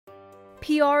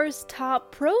PR's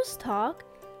Top Pros Talk: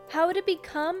 How to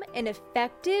Become an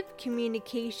Effective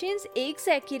Communications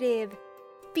Executive,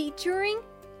 featuring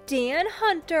Dan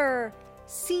Hunter,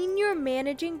 Senior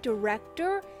Managing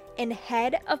Director and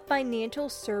Head of Financial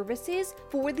Services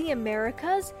for the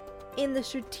Americas in the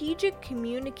Strategic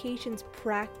Communications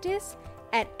Practice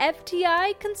at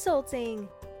FTI Consulting.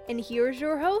 And here's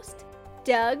your host,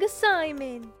 Doug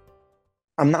Simon.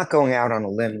 I'm not going out on a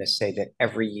limb to say that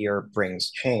every year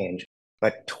brings change,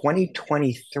 but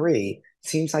 2023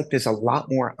 seems like there's a lot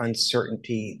more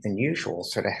uncertainty than usual.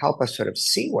 So to help us sort of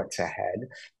see what's ahead,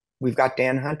 we've got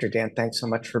Dan Hunter. Dan, thanks so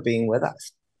much for being with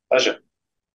us. Pleasure.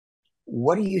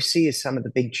 What do you see as some of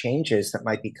the big changes that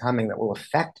might be coming that will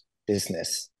affect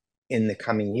business in the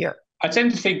coming year? I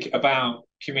tend to think about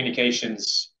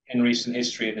communications in recent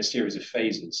history in a series of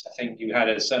phases. I think you had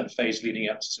a certain phase leading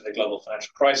up to the global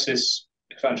financial crisis,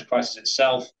 the financial crisis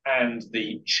itself, and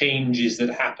the changes that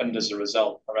happened as a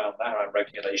result around that, around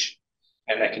regulation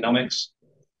and economics.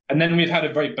 And then we've had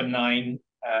a very benign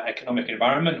economic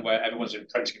environment where everyone's been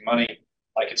printing money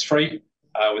like it's free,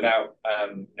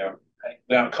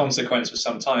 without consequence for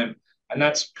some time. And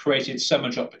that's created so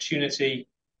much opportunity,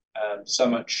 so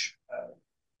much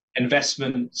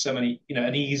investment, so many,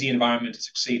 an easy environment to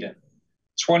succeed in.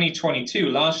 2022,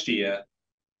 last year,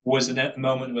 was the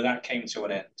moment where that came to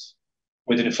an end,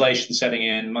 with inflation setting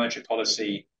in, monetary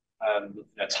policy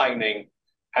tightening,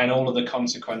 and all of the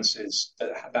consequences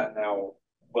that now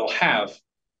will have.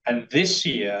 And this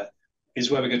year is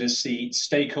where we're going to see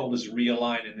stakeholders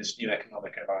realign in this new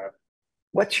economic environment.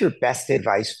 What's your best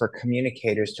advice for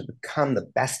communicators to become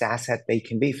the best asset they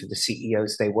can be for the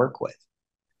CEOs they work with?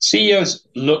 CEOs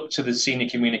look to the senior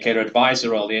communicator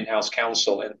advisor or the in-house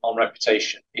counsel on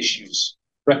reputation issues.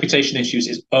 Reputation issues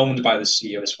is owned by the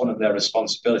CEO. It's one of their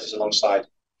responsibilities alongside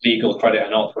legal, credit,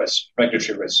 and auth risk,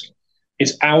 regulatory risk.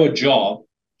 It's our job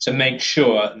to make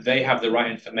sure they have the right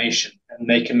information and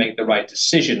they can make the right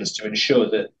decisions to ensure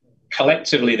that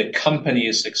collectively the company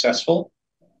is successful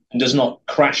and does not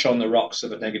crash on the rocks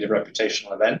of a negative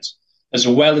reputational event, as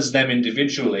well as them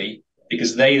individually,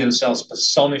 because they themselves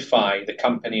personify the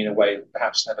company in a way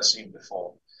perhaps never seen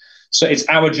before. So it's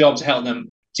our job to help them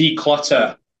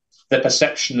declutter the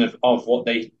perception of what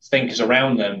they think is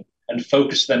around them and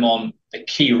focus them on the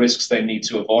key risks they need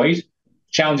to avoid,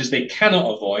 challenges they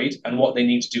cannot avoid, and what they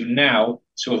need to do now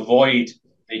to avoid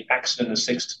the accident in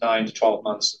 6 to 9 to 12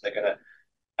 months that they're going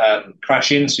to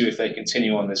crash into if they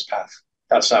continue on this path.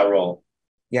 That's our role.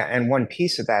 Yeah, and one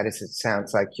piece of that is it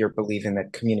sounds like you're believing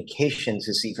that communications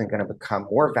is even going to become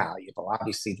more valuable.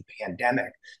 Obviously, the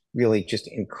pandemic really just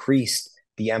increased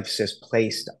the emphasis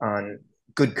placed on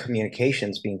good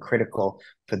communications being critical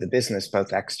for the business,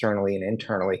 both externally and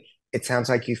internally. It sounds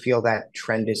like you feel that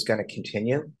trend is going to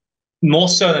continue? More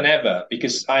so than ever,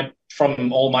 because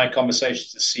from all my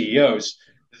conversations with CEOs,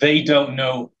 they don't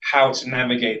know how to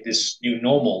navigate this new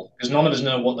normal, because none of us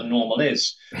know what the normal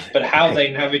is, but how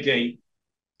they navigate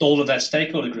all of their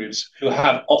stakeholder groups who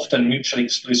have often mutually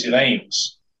exclusive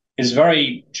aims is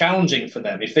very challenging for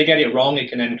them. If they get it wrong, it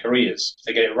can end careers. If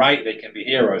they get it right, they can be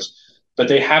heroes. But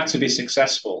they have to be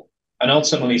successful. And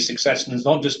ultimately, success is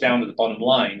not just down to the bottom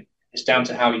line, it's down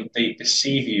to how they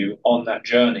perceive you on that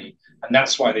journey. And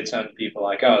that's why they turn to people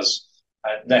like us,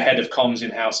 the head of comms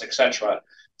in-house, etc.,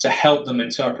 to help them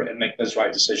interpret and make those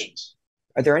right decisions.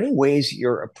 Are there any ways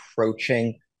you're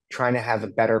approaching trying to have a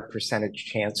better percentage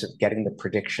chance of getting the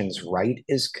predictions right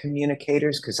as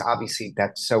communicators? Because obviously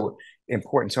that's so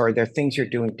important. So are there things you're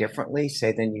doing differently,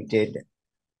 say, than you did,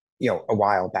 a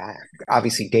while back?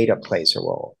 Obviously, data plays a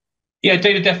role. Yeah,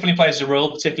 data definitely plays a role,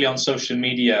 particularly on social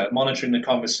media, monitoring the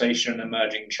conversation and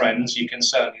emerging trends. You can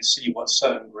certainly see what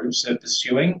certain groups are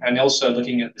pursuing, and also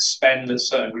looking at the spend that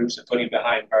certain groups are putting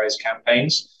behind various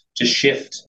campaigns to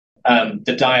shift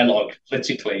the dialogue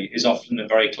politically is often a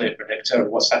very clear predictor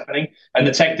of what's happening. And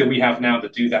the tech that we have now to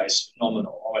do that is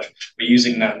phenomenal. We're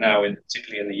using that now,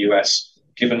 particularly in the US,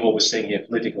 given what we're seeing here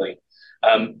politically.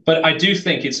 But I do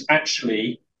think it's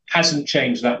actually hasn't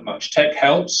changed that much. Tech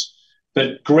helps,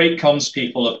 but great comms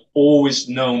people have always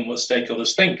known what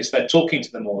stakeholders think because they're talking to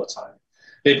them all the time.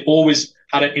 They've always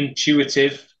had an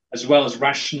intuitive as well as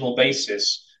rational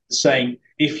basis saying,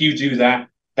 if you do that,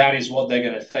 that is what they're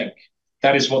going to think.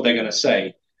 That is what they're going to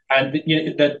say. And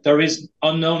that there is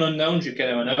unknown unknowns you can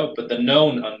never know, but the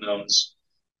known unknowns,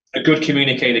 a good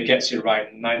communicator gets it right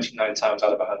 99 times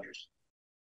out of 100.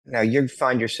 Now, you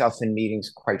find yourself in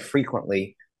meetings quite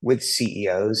frequently with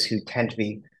CEOs who tend to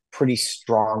be pretty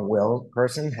strong-willed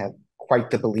person, have quite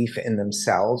the belief in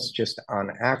themselves, just on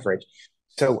average.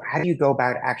 So how do you go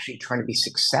about actually trying to be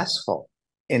successful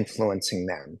influencing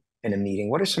them in a meeting?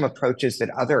 What are some approaches that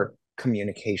other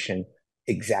communication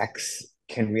execs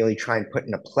can really try and put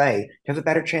into play to have a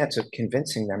better chance of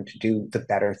convincing them to do the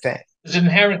better thing? There's an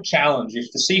inherent challenge.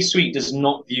 If the C-suite does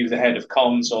not view the head of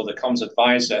comms or the comms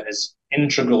advisor as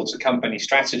integral to company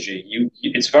strategy,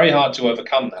 it's very hard to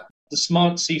overcome that. The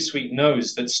smart C-suite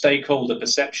knows that stakeholder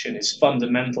perception is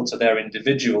fundamental to their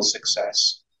individual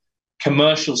success,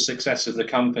 commercial success of the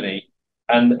company,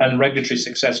 and regulatory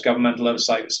success, governmental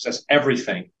oversight success,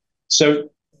 everything. So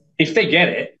if they get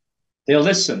it, they'll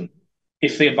listen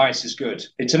if the advice is good.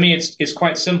 To me, it's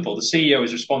quite simple. The CEO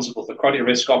is responsible for credit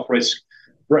risk, op risk,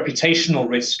 reputational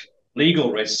risk,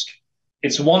 legal risk.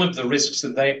 It's one of the risks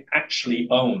that they actually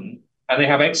own, and they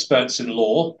have experts in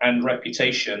law and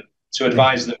reputation to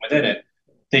advise them within it.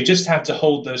 They just have to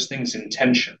hold those things in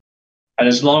tension. And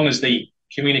as long as the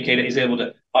communicator is able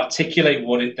to articulate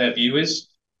what their view is,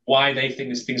 why they think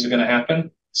these things are going to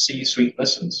happen, C-suite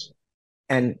listens.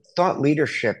 And thought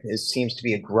leadership seems to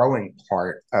be a growing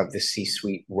part of the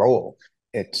C-suite role.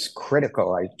 It's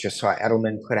critical. I just saw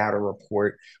Edelman put out a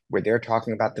report where they're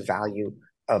talking about the value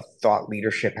of thought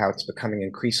leadership, how it's becoming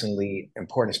increasingly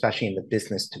important, especially in the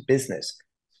business-to-business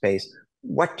space.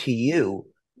 What to you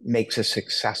makes a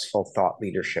successful thought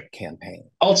leadership campaign?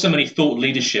 Ultimately, thought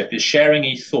leadership is sharing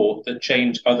a thought that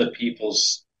changed other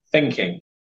people's thinking.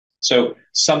 So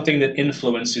something that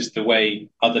influences the way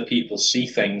other people see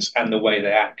things and the way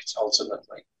they act,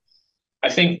 ultimately. I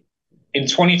think in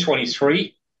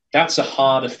 2023, that's a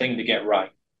harder thing to get right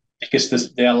because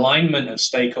the alignment of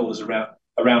stakeholders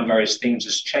around various themes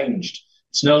has changed.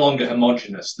 It's no longer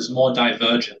homogenous. There's more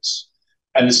divergence.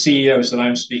 And the CEOs that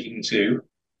I'm speaking to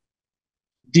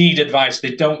need advice.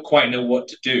 They don't quite know what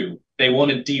to do. They want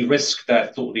to de-risk their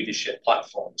thought leadership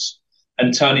platforms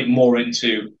and turn it more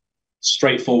into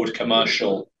straightforward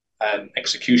commercial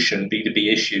execution,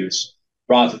 B2B issues,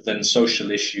 rather than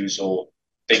social issues or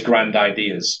big grand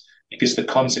ideas, because the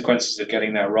consequences of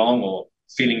getting that wrong or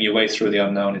feeling your way through the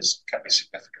unknown can be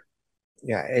significant.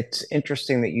 Yeah, it's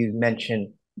interesting that you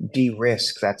mentioned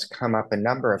de-risk. That's come up a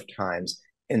number of times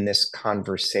in this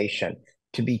conversation.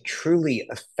 To be truly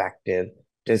effective,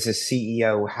 does a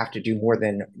CEO have to do more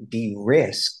than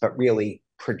de-risk, but really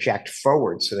project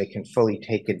forward so they can fully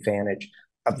take advantage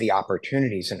of the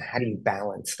opportunities? And how do you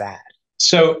balance that?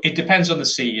 So it depends on the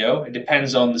CEO. It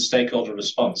depends on the stakeholder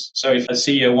response. So if a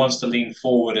CEO wants to lean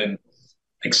forward and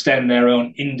extend their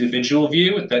own individual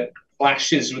view that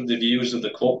clashes with the views of the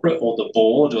corporate or the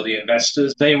board or the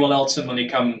investors, they will ultimately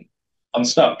come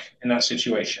unstuck in that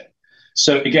situation.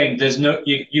 So again,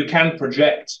 you can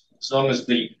project as long as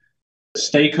the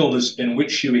stakeholders in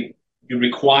which you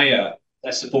require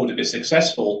their support to be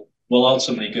successful will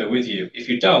ultimately go with you. If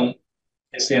you don't,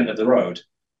 it's the end of the road.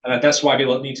 And that's why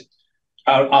people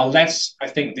are less, I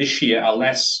think this year, are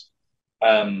less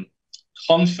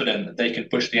confident that they can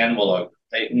push the envelope.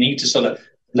 They need to sort of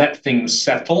let things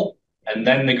settle, and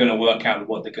then they're going to work out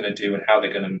what they're going to do and how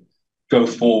they're going to go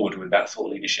forward with that thought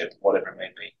leadership, whatever it may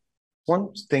be.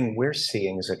 One thing we're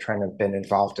seeing as a trend, have been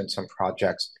involved in some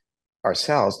projects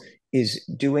ourselves, is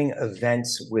doing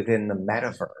events within the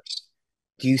metaverse.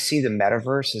 Do you see the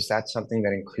metaverse? Is that something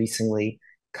that increasingly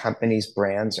companies,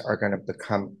 brands are going to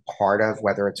become part of,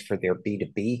 whether it's for their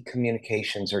B2B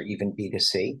communications or even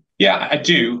B2C? Yeah, I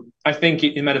do. I think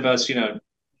in metaverse,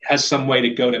 has some way to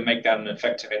go to make that an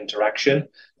effective interaction. At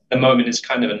the moment, it's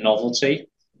kind of a novelty.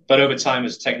 But over time,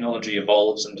 as technology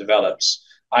evolves and develops,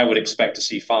 I would expect to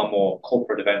see far more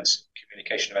corporate events,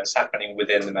 communication events happening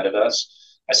within the metaverse.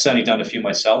 I've certainly done a few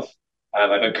myself.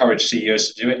 I've encouraged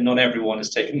CEOs to do it. Not everyone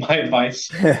has taken my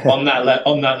advice on that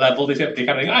level. They kind of think,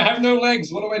 I have no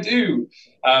legs. What do I do?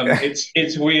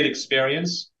 It's a weird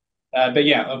experience. But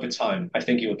yeah, over time, I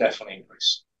think it will definitely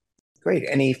increase. Great.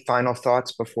 Any final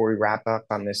thoughts before we wrap up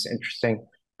on this interesting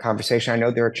conversation? I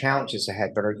know there are challenges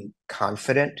ahead, but are you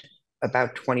confident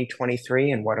about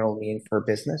 2023 and what it'll mean for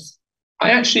business?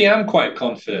 I actually am quite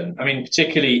confident. I mean,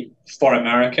 particularly for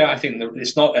America, I think that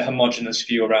it's not a homogenous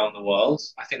view around the world.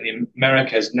 I think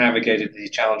America has navigated these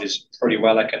challenges pretty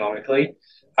well economically.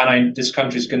 And this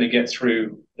country is going to get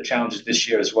through the challenges this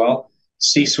year as well.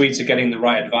 C-suites are getting the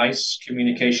right advice.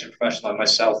 Communication professional like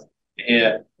myself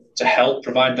here to help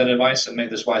provide that advice and make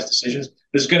those wise decisions.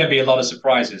 There's going to be a lot of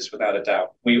surprises, without a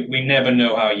doubt. We never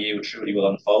know how a year truly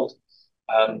will unfold.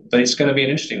 But it's going to be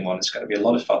an interesting one. It's going to be a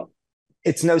lot of fun.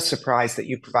 It's no surprise that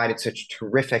you provided such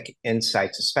terrific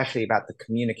insights, especially about the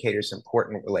communicator's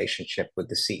important relationship with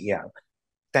the CEO.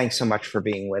 Thanks so much for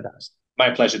being with us.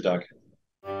 My pleasure, Doug.